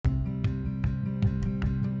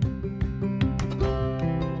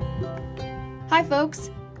Hi, folks.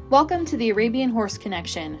 Welcome to the Arabian Horse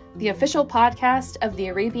Connection, the official podcast of the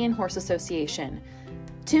Arabian Horse Association.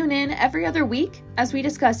 Tune in every other week as we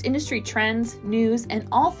discuss industry trends, news, and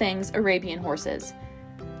all things Arabian horses.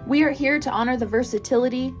 We are here to honor the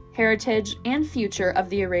versatility, heritage, and future of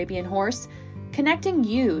the Arabian horse, connecting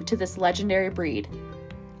you to this legendary breed.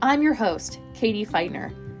 I'm your host, Katie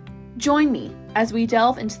Feitner. Join me as we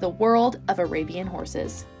delve into the world of Arabian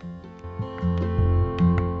horses.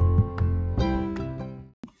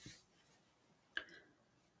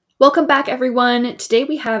 Welcome back, everyone. Today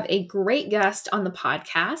we have a great guest on the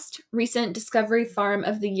podcast, recent Discovery Farm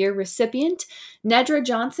of the Year recipient, Nedra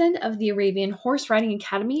Johnson of the Arabian Horse Riding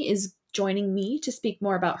Academy is joining me to speak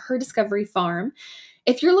more about her Discovery Farm.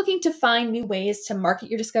 If you're looking to find new ways to market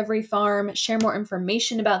your Discovery Farm, share more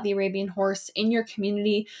information about the Arabian horse in your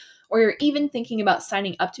community, or you're even thinking about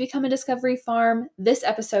signing up to become a Discovery Farm, this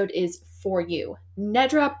episode is for you.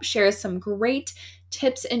 Nedra shares some great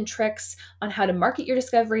tips and tricks on how to market your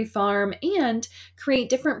Discovery Farm and create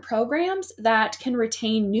different programs that can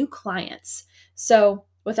retain new clients. So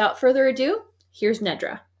without further ado, here's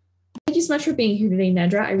Nedra. Thank you so much for being here today,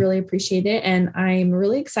 Nedra. I really appreciate it. And I'm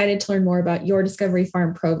really excited to learn more about your Discovery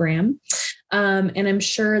Farm program. And I'm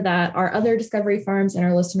sure that our other Discovery Farms and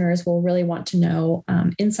our listeners will really want to know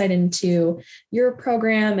insight into your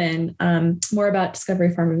program and more about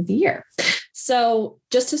Discovery Farm of the Year. So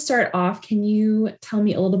just to start off, can you tell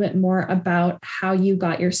me a little bit more about how you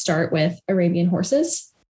got your start with Arabian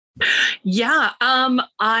horses? Yeah,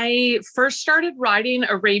 I first started riding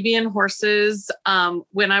Arabian horses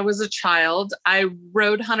when I was a child. I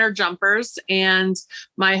rode hunter jumpers and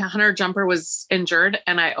my hunter jumper was injured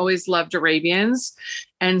and I always loved Arabians.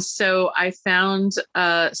 And so I found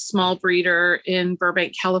a small breeder in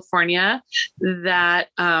Burbank, California that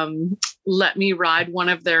let me ride one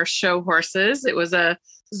of their show horses. It was a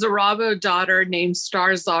Zarabo daughter named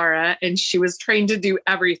Star Zara, and she was trained to do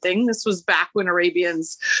everything. This was back when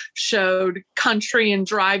Arabians showed country and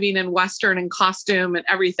driving and Western and costume and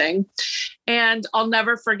everything. And I'll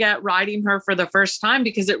never forget riding her for the first time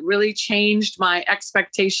because it really changed my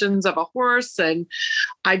expectations of a horse. And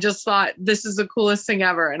I just thought, this is the coolest thing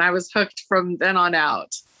ever. And I was hooked from then on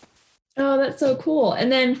out. Oh, that's so cool. And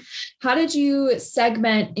then how did you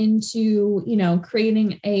segment into,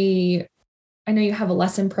 creating I know you have a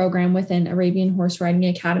lesson program within Arabian Horse Riding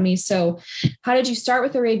Academy. So how did you start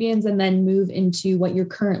with Arabians and then move into what you're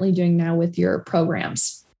currently doing now with your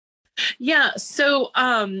programs? Yeah. So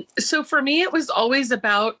for me, it was always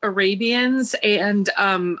about Arabians, and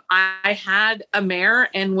I had a mare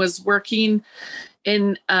and was working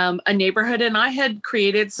in a neighborhood, and I had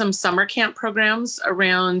created some summer camp programs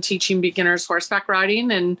around teaching beginners horseback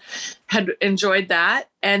riding and had enjoyed that.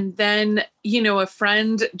 And then, a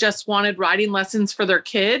friend just wanted riding lessons for their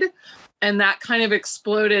kid. And that kind of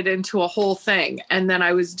exploded into a whole thing. And then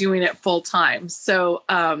I was doing it full time. So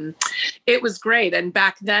it was great. And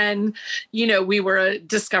back then, we were a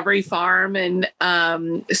Discovery Farm. And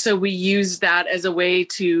so we used that as a way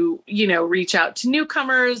to, reach out to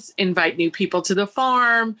newcomers, invite new people to the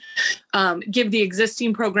farm, give the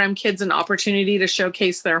existing program kids an opportunity to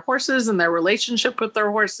showcase their horses and their relationship with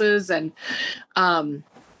their horses. And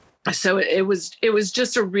so it was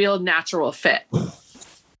just a real natural fit.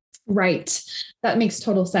 Right. That makes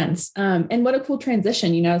total sense. And what a cool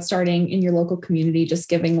transition, starting in your local community, just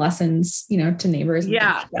giving lessons, to neighbors. And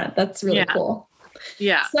yeah. Things like that. That's really cool.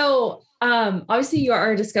 Yeah. So obviously you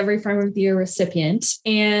are a Discovery Farm of the Year recipient,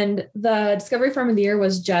 and the Discovery Farm of the Year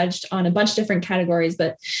was judged on a bunch of different categories,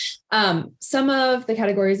 but some of the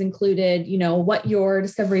categories included, what your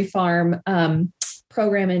Discovery Farm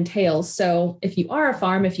program entails. So if you are a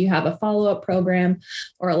farm, if you have a follow-up program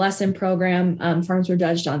or a lesson program, farms were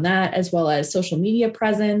judged on that, as well as social media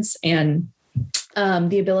presence and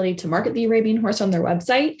the ability to market the Arabian horse on their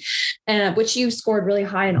website, which you scored really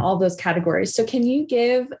high in all those categories. So can you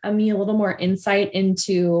give me a little more insight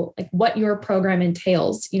into what your program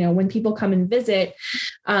entails? When people come and visit,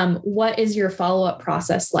 what is your follow-up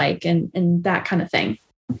process like and that kind of thing?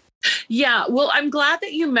 Yeah, well, I'm glad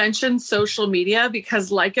that you mentioned social media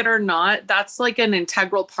because, like it or not, that's like an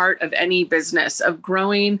integral part of any business, of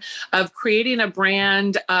growing, of creating a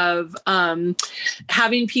brand, of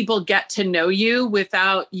having people get to know you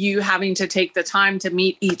without you having to take the time to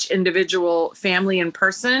meet each individual family in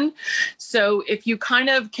person. So if you kind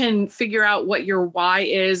of can figure out what your why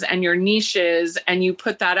is and your niche is, and you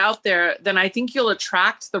put that out there, then I think you'll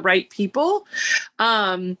attract the right people.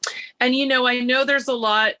 And, I know there's a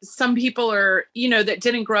lot some people are, that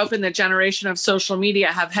didn't grow up in the generation of social media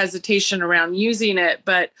have hesitation around using it.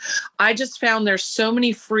 But I just found there's so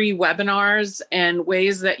many free webinars and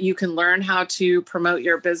ways that you can learn how to promote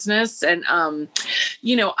your business. And,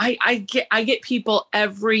 I get people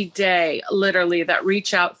every day, literally, that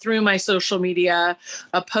reach out through my social media.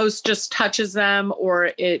 A post just touches them,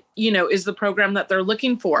 or it, is the program that they're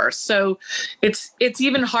looking for. So it's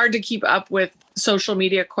even hard to keep up with social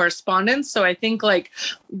media correspondence. So I think like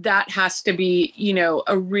that has to be,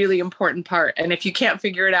 a really important part. And if you can't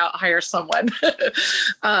figure it out, hire someone.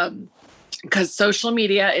 Because social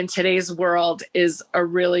media in today's world is a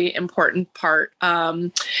really important part.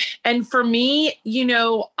 And for me,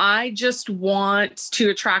 I just want to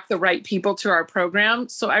attract the right people to our program.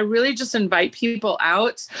 So I really just invite people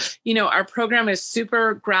out. Our program is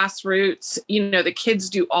super grassroots. The kids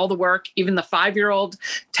do all the work, even the 5-year-old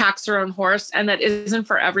tacks her own horse, and that isn't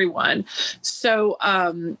for everyone. So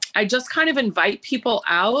I just kind of invite people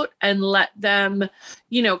out and let them,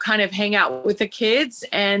 kind of hang out with the kids.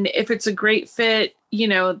 And if it's a great fit,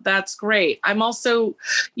 that's great. I'm also,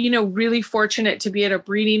 really fortunate to be at a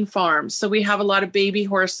breeding farm. So we have a lot of baby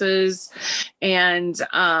horses, and,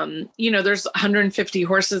 there's 150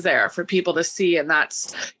 horses there for people to see. And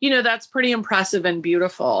that's pretty impressive and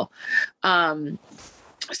beautiful.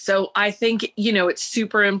 So I think, it's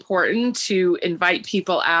super important to invite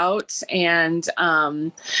people out and,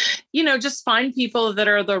 just find people that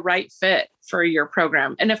are the right fit for your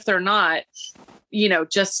program. And if they're not,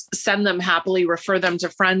 just send them happily, refer them to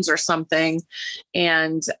friends or something.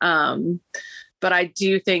 And, but I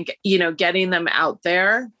do think, getting them out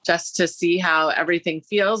there just to see how everything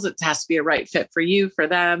feels, it has to be a right fit for you, for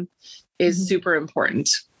them, is super important.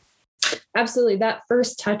 Absolutely. That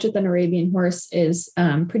first touch with an Arabian horse is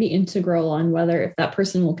pretty integral on whether if that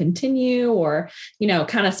person will continue or,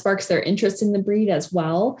 kind of sparks their interest in the breed as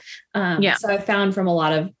well. So I found from a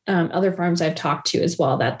lot of other farms I've talked to as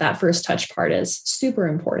well, that first touch part is super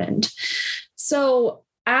important. So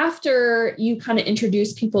after you kind of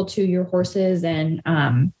introduce people to your horses and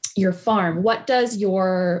your farm, what does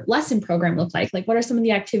your lesson program look like? Like, what are some of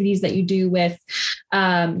the activities that you do with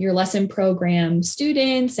your lesson program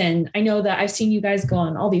students? And I know that I've seen you guys go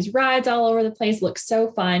on all these rides all over the place. Looks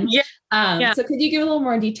so fun. So could you give a little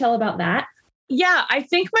more detail about that? Yeah, I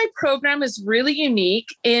think my program is really unique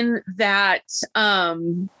in that,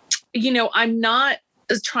 I'm not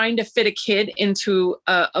trying to fit a kid into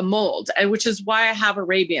a mold, which is why I have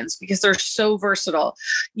Arabians, because they're so versatile.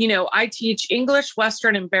 I teach English,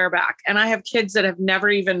 Western, and bareback, and I have kids that have never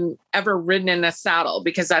even ever ridden in a saddle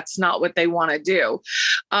because that's not what they want to do.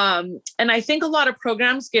 And I think a lot of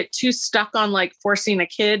programs get too stuck on like forcing a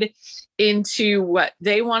kid into what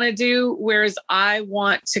they want to do, whereas I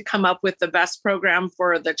want to come up with the best program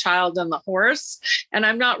for the child and the horse. And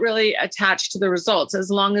I'm not really attached to the results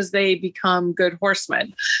as long as they become good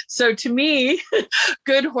horsemen. So to me,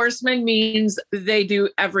 good horsemen means they do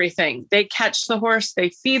everything. They catch the horse, they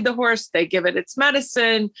feed the horse, they give it its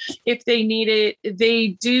medicine. If they need it, they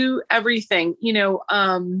do everything,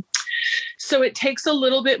 so it takes a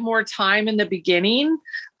little bit more time in the beginning.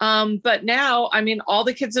 But now, all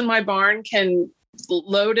the kids in my barn can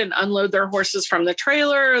load and unload their horses from the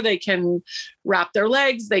trailer. They can wrap their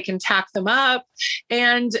legs, they can tack them up.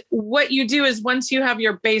 And what you do is once you have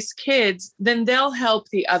your base kids, then they'll help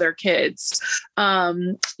the other kids.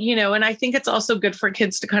 And I think it's also good for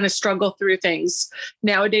kids to kind of struggle through things.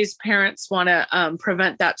 Nowadays, parents want to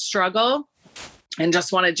prevent that struggle and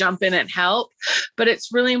just want to jump in and help. But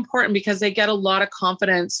it's really important because they get a lot of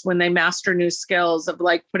confidence when they master new skills of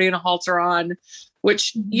like putting a halter on,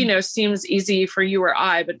 which, seems easy for you or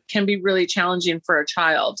I, but can be really challenging for a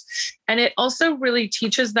child. And it also really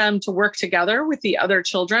teaches them to work together with the other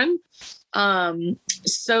children.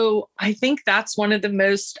 So I think that's one of the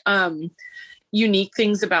most unique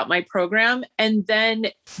things about my program. And then,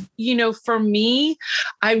 for me,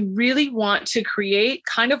 I really want to create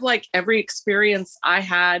kind of like every experience I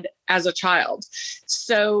had as a child.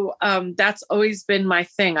 So that's always been my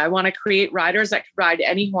thing. I want to create riders that can ride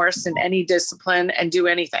any horse in any discipline and do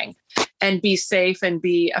anything and be safe and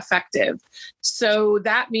be effective. So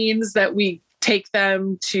that means that we take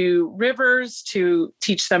them to rivers to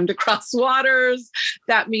teach them to cross waters.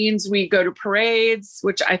 That means we go to parades,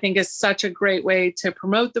 which I think is such a great way to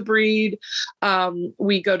promote the breed.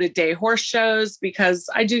 We go to day horse shows because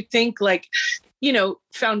I do think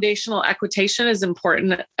foundational equitation is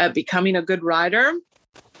important at becoming a good rider.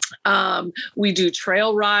 We do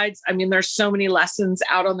trail rides. There's so many lessons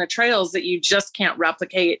out on the trails that you just can't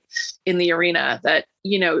replicate in the arena, that,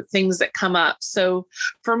 things that come up. So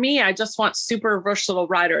for me, I just want super versatile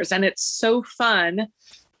riders. And it's so fun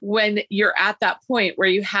when you're at that point where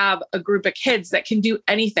you have a group of kids that can do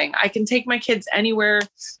anything. I can take my kids anywhere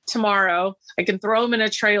tomorrow. I can throw them in a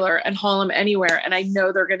trailer and haul them anywhere. And I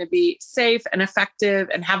know they're going to be safe and effective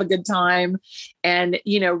and have a good time and,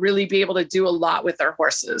 really be able to do a lot with their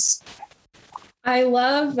horses. I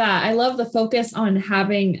love that. I love the focus on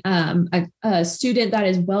having a student that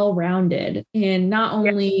is well-rounded in not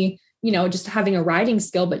only, just having a riding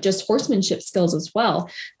skill, but just horsemanship skills as well.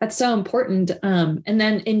 That's so important. And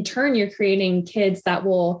then in turn, you're creating kids that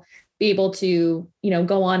will be able to,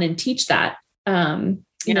 go on and teach that, when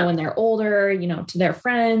they're older, to their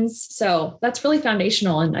friends. So that's really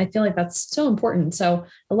foundational. And I feel like that's so important. So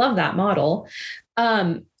I love that model.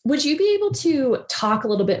 Would you be able to talk a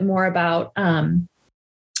little bit more about,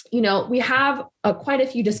 we have quite a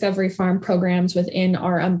few Discovery Farm programs within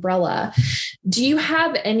our umbrella. Do you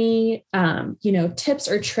have any, tips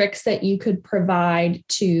or tricks that you could provide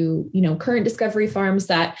to, current Discovery Farms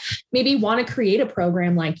that maybe want to create a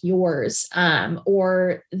program like yours,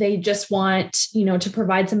 or they just want, to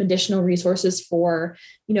provide some additional resources for,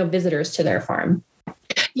 visitors to their farm?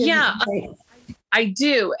 Yeah. I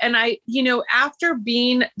do. And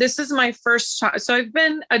this is my first time. So I've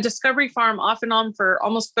been a Discovery Farm off and on for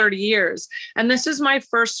almost 30 years. And this is my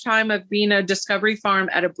first time of being a Discovery Farm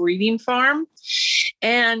at a breeding farm.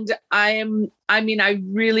 And I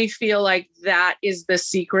really feel like that is the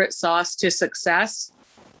secret sauce to success.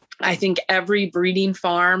 I think every breeding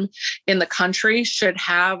farm in the country should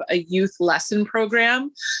have a youth lesson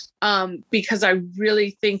program, because I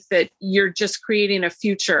really think that you're just creating a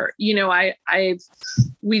future.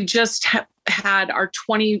 We just had our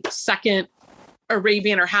 22nd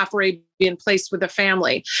Arabian or half Arabian placed with a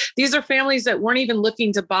family. These are families that weren't even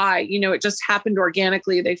looking to buy, it just happened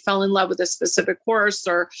organically. They fell in love with a specific horse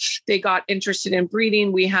or they got interested in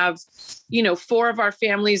breeding. We have, 4 of our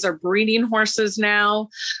families are breeding horses now.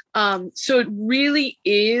 So it really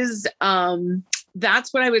is,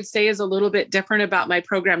 that's what I would say is a little bit different about my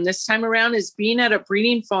program this time around is being at a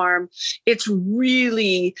breeding farm. It's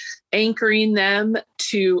really anchoring them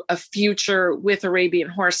to a future with Arabian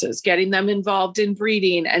horses, getting them involved in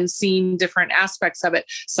breeding and seeing different aspects of it.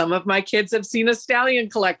 Some of my kids have seen a stallion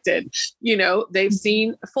collected, they've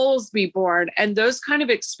seen foals be born, and those kind of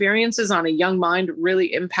experiences on a young mind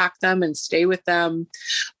really impact them and stay with them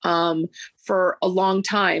for a long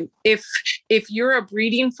time. If you're a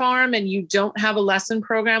breeding farm and you don't have a lesson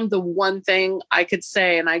program, the one thing I could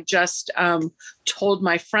say, and I just told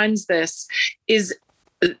my friends this, is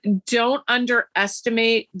don't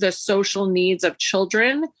underestimate the social needs of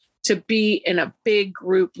children to be in a big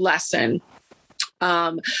group lesson.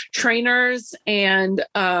 Trainers and,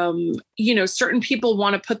 certain people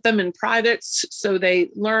want to put them in privates so they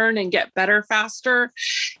learn and get better faster.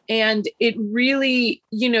 And it really,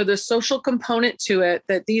 the social component to it,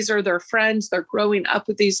 that these are their friends, they're growing up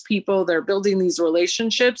with these people, they're building these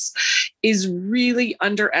relationships, is really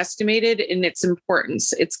underestimated in its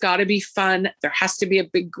importance. It's got to be fun. There has to be a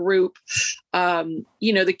big group.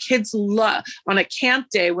 The kids love on a camp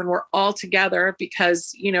day when we're all together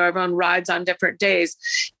because, everyone rides on different days.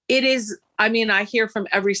 It is, I hear from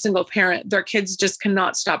every single parent, their kids just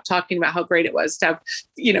cannot stop talking about how great it was to have,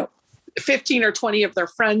 15 or 20 of their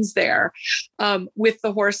friends there with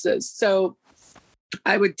the horses. So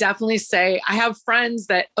I would definitely say I have friends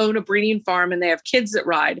that own a breeding farm and they have kids that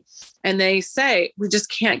ride, and they say, we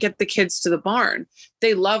just can't get the kids to the barn.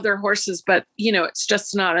 They love their horses, but it's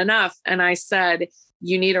just not enough. And I said,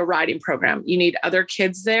 you need a riding program. You need other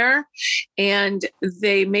kids there. And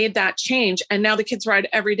they made that change. And now the kids ride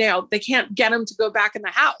every day. They can't get them to go back in the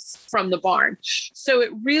house from the barn. So it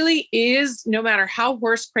really is, no matter how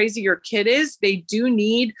horse crazy your kid is, they do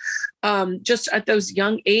need, just at those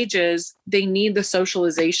young ages, they need the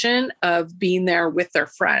socialization of being there with their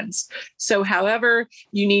friends. So however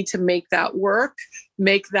you need to make that work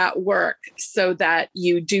so that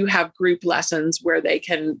you do have group lessons where they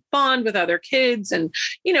can bond with other kids. And,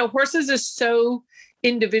 horses is so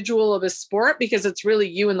individual of a sport because it's really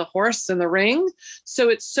you and the horse in the ring. So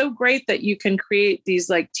it's so great that you can create these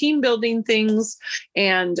like team building things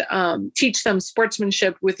and teach them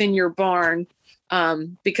sportsmanship within your barn,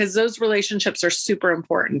 because those relationships are super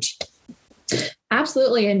important.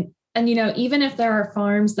 Absolutely. And, even if there are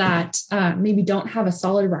farms that maybe don't have a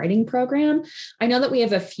solid riding program, I know that we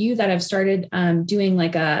have a few that have started doing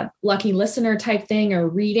like a lucky listener type thing or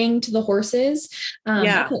reading to the horses.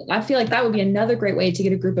 I feel like that would be another great way to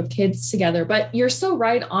get a group of kids together. But you're so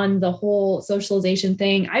right on the whole socialization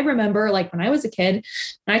thing. I remember like when I was a kid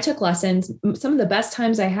and I took lessons, some of the best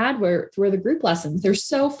times I had were the group lessons. They're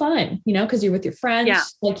so fun, because you're with your friends. Yeah.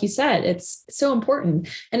 Like you said, it's so important.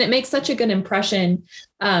 And it makes such a good impression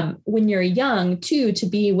when you're young too, to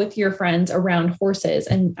be with your friends around horses.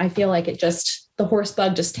 And I feel like the horse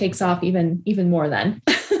bug just takes off even more then.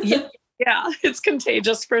 Yeah. Yeah, it's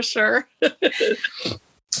contagious for sure.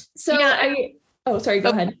 So yeah. Sorry,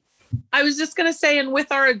 go ahead. I was just going to say, and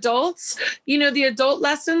with our adults, the adult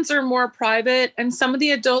lessons are more private, and some of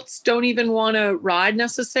the adults don't even want to ride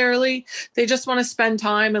necessarily. They just want to spend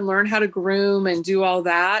time and learn how to groom and do all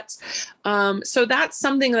that. So that's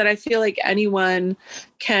something that I feel like anyone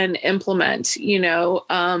can implement,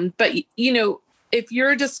 but, if you're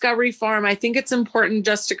a discovery farm, I think it's important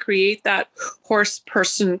just to create that horse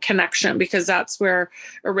person connection, because that's where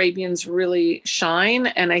Arabians really shine.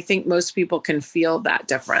 And I think most people can feel that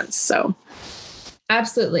difference. So.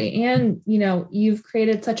 Absolutely. And, you've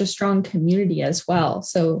created such a strong community as well.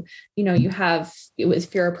 So, you have,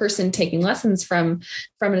 if you're a person taking lessons from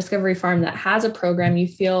a discovery farm that has a program, you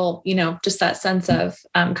feel, just that sense of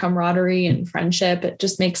camaraderie and friendship. It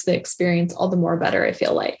just makes the experience all the more better, I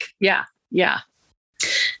feel like. Yeah. Yeah.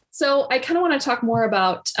 So I kind of want to talk more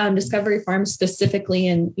about Discovery Farm specifically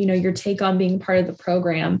and, your take on being part of the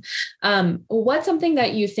program. What's something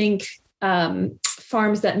that you think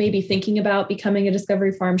farms that may be thinking about becoming a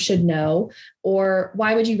Discovery Farm should know, or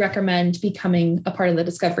why would you recommend becoming a part of the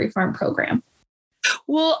Discovery Farm program?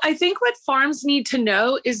 Well, I think what farms need to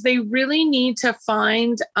know is they really need to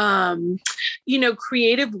find,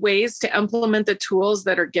 creative ways to implement the tools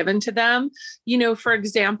that are given to them. For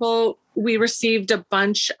example, we received a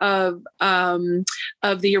bunch of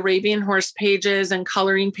the Arabian horse pages and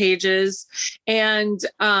coloring pages. And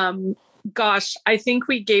gosh, I think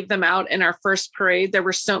we gave them out in our first parade. There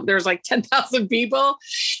was like 10,000 people,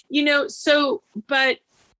 but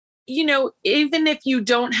even if you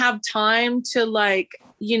don't have time to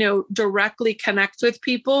directly connect with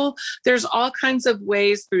people, there's all kinds of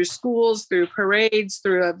ways through schools, through parades,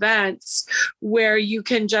 through events where you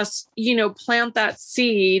can just, plant that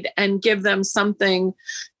seed and give them something.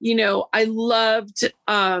 I loved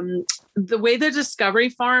the way the Discovery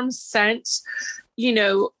Farm sent,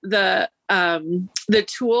 the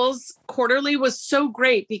tools quarterly was so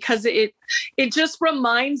great, because it just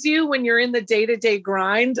reminds you when you're in the day-to-day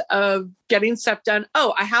grind of getting stuff done.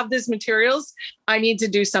 Oh, I have these materials. I need to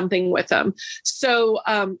do something with them. So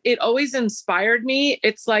it always inspired me.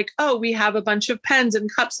 It's like, oh, we have a bunch of pens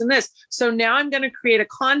and cups and this. So now I'm going to create a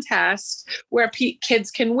contest where kids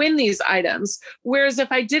can win these items. Whereas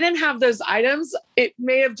if I didn't have those items, it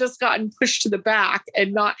may have just gotten pushed to the back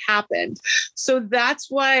and not happened. So that's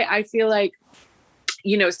why I feel like,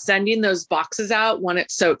 sending those boxes out, when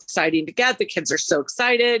it's so exciting to get, the kids are so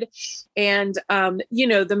excited. And,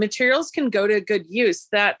 the materials can go to good use.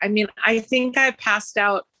 I think I passed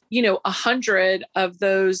out, 100 of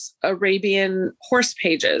those Arabian horse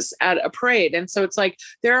pages at a parade. And so it's like,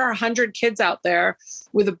 there are 100 kids out there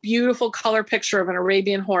with a beautiful color picture of an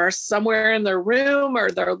Arabian horse somewhere in their room or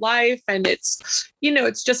their life. And it's,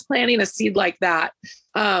 it's just planting a seed like that.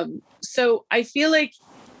 So I feel like,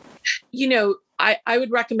 I would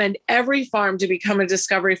recommend every farm to become a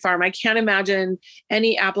Discovery Farm. I can't imagine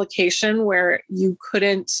any application where you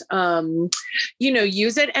couldn't,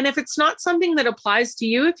 use it. And if it's not something that applies to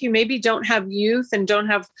you, if you maybe don't have youth and don't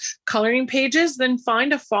have coloring pages, then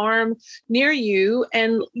find a farm near you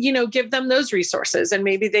and, give them those resources. And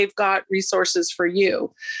maybe they've got resources for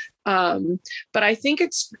you. But I think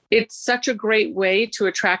it's such a great way to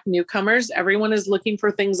attract newcomers. Everyone is looking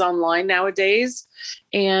for things online nowadays.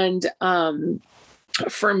 And,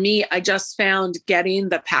 for me, I just found getting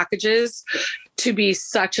the packages to be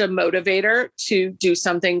such a motivator to do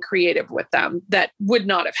something creative with them that would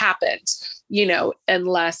not have happened,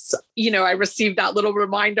 unless, I received that little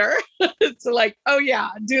reminder. It's like, oh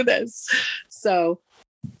yeah, do this. So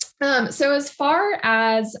as far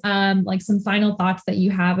as some final thoughts that you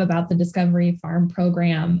have about the Discovery Farm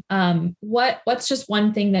program, what's just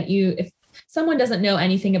one thing that if someone doesn't know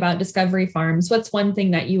anything about Discovery Farms, what's one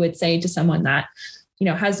thing that you would say to someone that,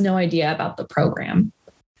 has no idea about the program?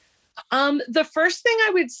 The first thing I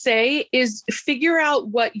would say is figure out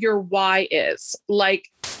what your why is.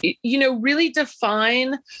 Really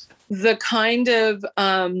define the kind of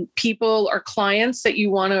people or clients that you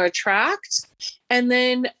want to attract, and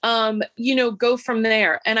then, go from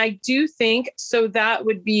there. And I do think, so that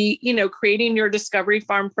would be, creating your Discovery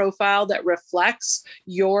Farm profile that reflects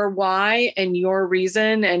your why and your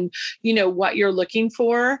reason and, what you're looking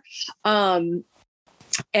for.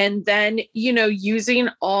 And then, using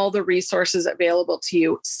all the resources available to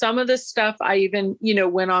you. Some of the stuff I even,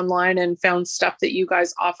 went online and found stuff that you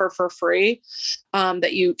guys offer for free,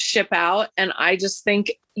 that you ship out. And I just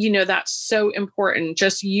think, that's so important.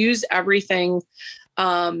 Just use everything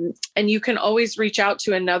And you can always reach out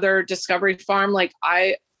to another Discovery Farm. Like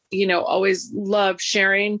I, always love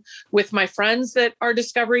sharing with my friends that are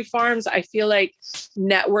Discovery Farms. I feel like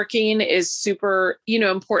networking is super,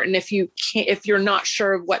 important if you're not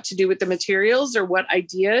sure of what to do with the materials or what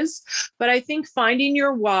ideas. But I think finding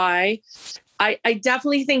your why, I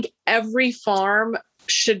definitely think every farm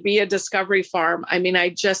should be a Discovery Farm. I mean,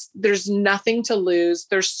 there's nothing to lose.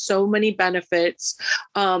 There's so many benefits.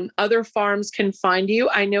 Other farms can find you.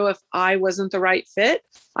 I know if I wasn't the right fit,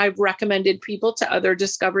 I've recommended people to other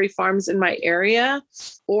Discovery Farms in my area,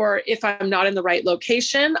 or if I'm not in the right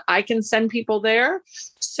location, I can send people there.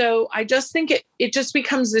 So I just think it just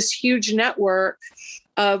becomes this huge network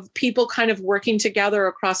of people kind of working together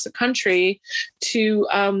across the country to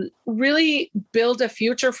really build a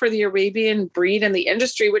future for the Arabian breed and the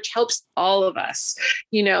industry, which helps all of us.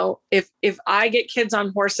 If I get kids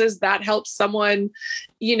on horses, that helps someone,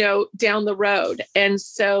 down the road. And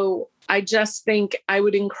so I just think I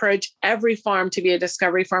would encourage every farm to be a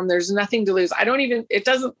Discovery Farm. There's nothing to lose. It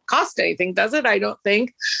doesn't cost anything, does it? I don't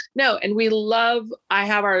think. No. And I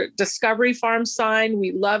have our Discovery Farm sign.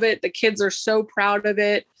 We love it. The kids are so proud of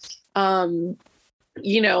it. I'm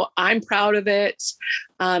proud of it.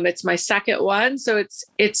 It's my second one. So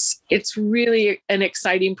it's really an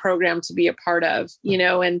exciting program to be a part of,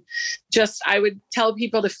 and just, I would tell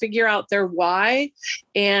people to figure out their why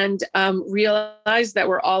and realize that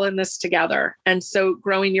we're all in this together. And so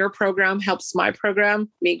growing your program helps my program.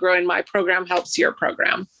 Me growing my program helps your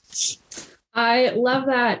program. I love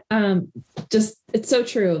that. It's so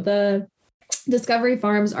true. The Discovery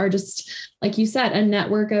Farms are just, like you said, a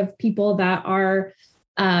network of people that are,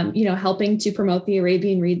 helping to promote the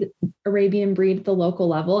Arabian breed at the local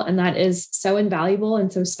level. And that is so invaluable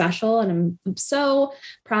and so special. And I'm so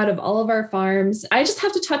proud of all of our farms. I just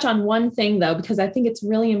have to touch on one thing though, because I think it's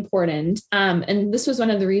really important. And this was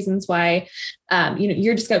one of the reasons why,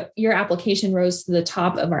 your application rose to the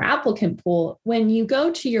top of our applicant pool. When you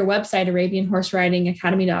go to your website,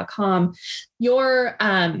 ArabianHorseRidingAcademy.com,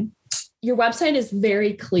 your website is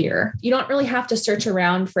very clear. You don't really have to search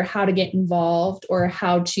around for how to get involved or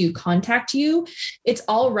how to contact you. It's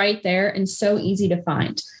all right there and so easy to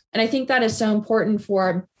find. And I think that is so important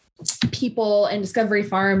for people and Discovery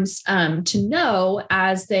Farms to know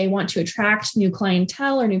as they want to attract new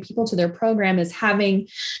clientele or new people to their program, is having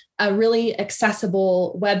a really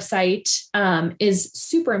accessible website is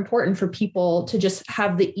super important for people to just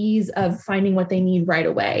have the ease of finding what they need right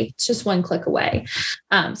away. It's just one click away.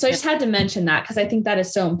 So I just had to mention that because I think that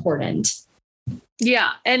is so important.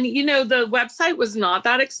 Yeah. And, the website was not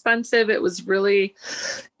that expensive. It was really,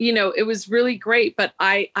 it was really great, but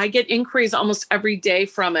I get inquiries almost every day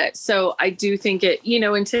from it. So I do think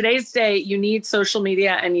in today's day, you need social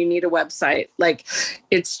media and you need a website. Like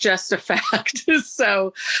it's just a fact.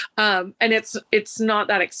 So, and it's not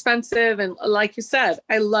that expensive. And like you said,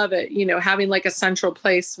 I love it, having like a central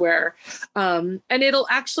place where, and it'll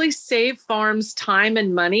actually save farms time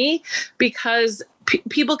and money because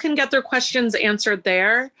people can get their questions answered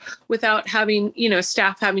there without having,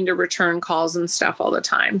 staff having to return calls and stuff all the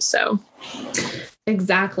time. So.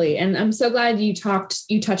 Exactly. And I'm so glad you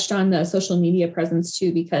touched on the social media presence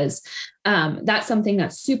too, because that's something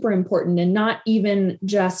that's super important, and not even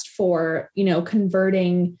just for,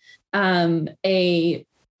 converting a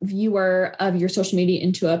viewer of your social media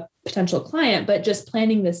into a potential client, but just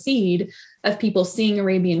planting the seed of people seeing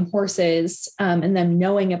Arabian horses and them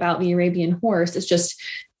knowing about the Arabian horse is just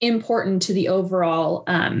important to the overall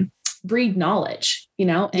breed knowledge,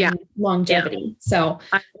 and longevity. Yeah. So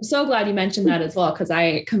I'm so glad you mentioned that as well, because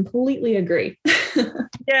I completely agree.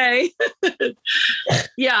 Yay.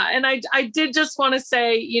 Yeah. And I did just want to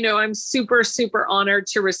say, I'm super, super honored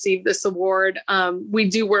to receive this award. We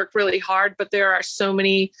do work really hard, but there are so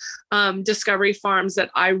many Discovery Farms that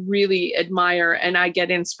I really admire, and I get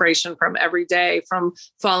inspiration from every day from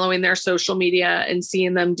following their social media and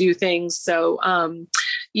seeing them do things. So,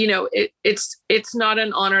 it's not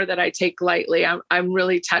an honor that I take lightly. I'm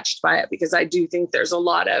really touched by it because I do think there's a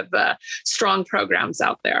lot of strong programs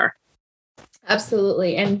out there.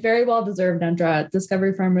 Absolutely. And very well deserved, Nedra.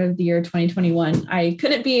 Discovery Farm of the Year 2021. I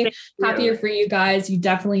couldn't be happier for you guys. You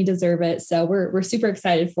definitely deserve it. So we're super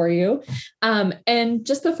excited for you. And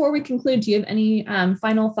just before we conclude, do you have any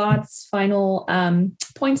final thoughts, final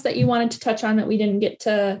points that you wanted to touch on that we didn't get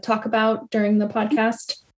to talk about during the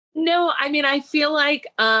podcast? No, I mean, I feel like,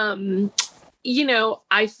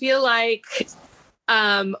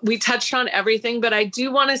 we touched on everything, but I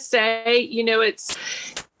do want to say,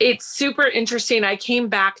 It's super interesting. I came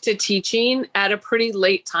back to teaching at a pretty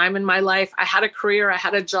late time in my life. I had a career, I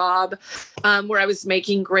had a job where I was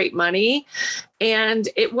making great money, and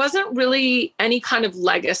it wasn't really any kind of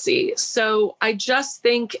legacy. So I just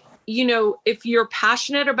think, if you're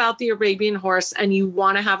passionate about the Arabian horse and you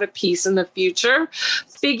want to have a piece in the future,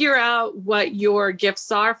 figure out what your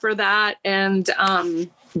gifts are for that and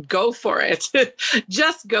go for it.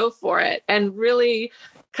 Just go for it. And really,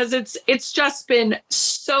 because it's just been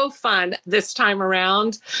so fun this time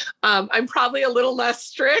around. I'm probably a little less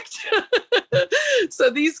strict. So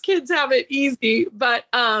these kids have it easy. But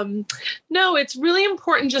no, it's really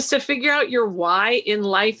important just to figure out your why in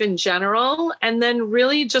life in general, and then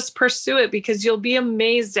really just pursue it, because you'll be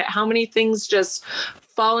amazed at how many things just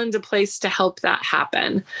fall into place to help that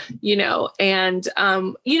happen, and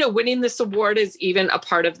winning this award is even a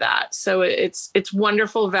part of that. So it's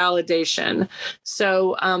wonderful validation.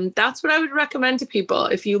 So that's what I would recommend to people.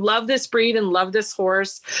 If you love this breed and love this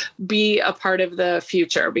horse, be a part of the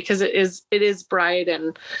future, because it is bright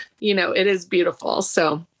and, it is beautiful.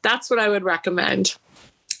 So that's what I would recommend.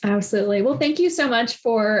 Absolutely. Well, thank you so much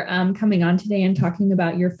for coming on today and talking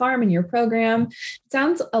about your farm and your program. It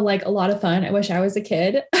sounds like a lot of fun. I wish I was a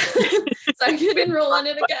kid so I could enroll in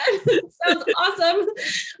it again. It sounds awesome.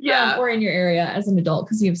 Yeah. Or in your area as an adult,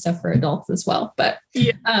 because you have stuff for adults as well. But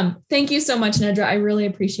yeah. Thank you so much, Nedra. I really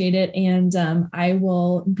appreciate it. And I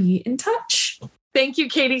will be in touch. Thank you,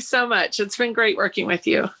 Katie, so much. It's been great working with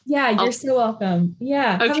you. Yeah, you're so welcome.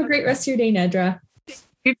 Yeah. Okay. Have a great rest of your day, Nedra.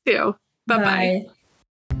 You too. Bye-bye. Bye.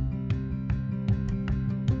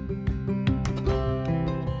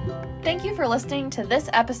 Thank you for listening to this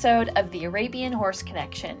episode of the Arabian Horse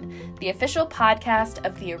Connection, the official podcast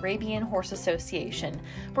of the Arabian Horse Association,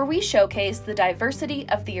 where we showcase the diversity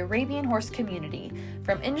of the Arabian horse community,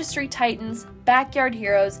 from industry titans, backyard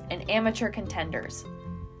heroes, and amateur contenders.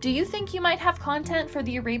 Do you think you might have content for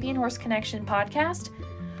the Arabian Horse Connection podcast?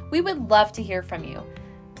 We would love to hear from you.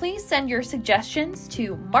 Please send your suggestions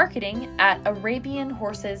to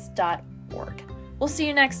marketing@arabianhorses.org. We'll see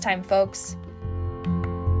you next time, folks.